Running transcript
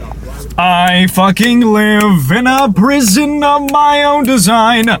I fucking live in a prison of my own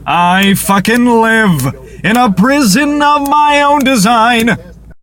design. I fucking live in a prison of my own design.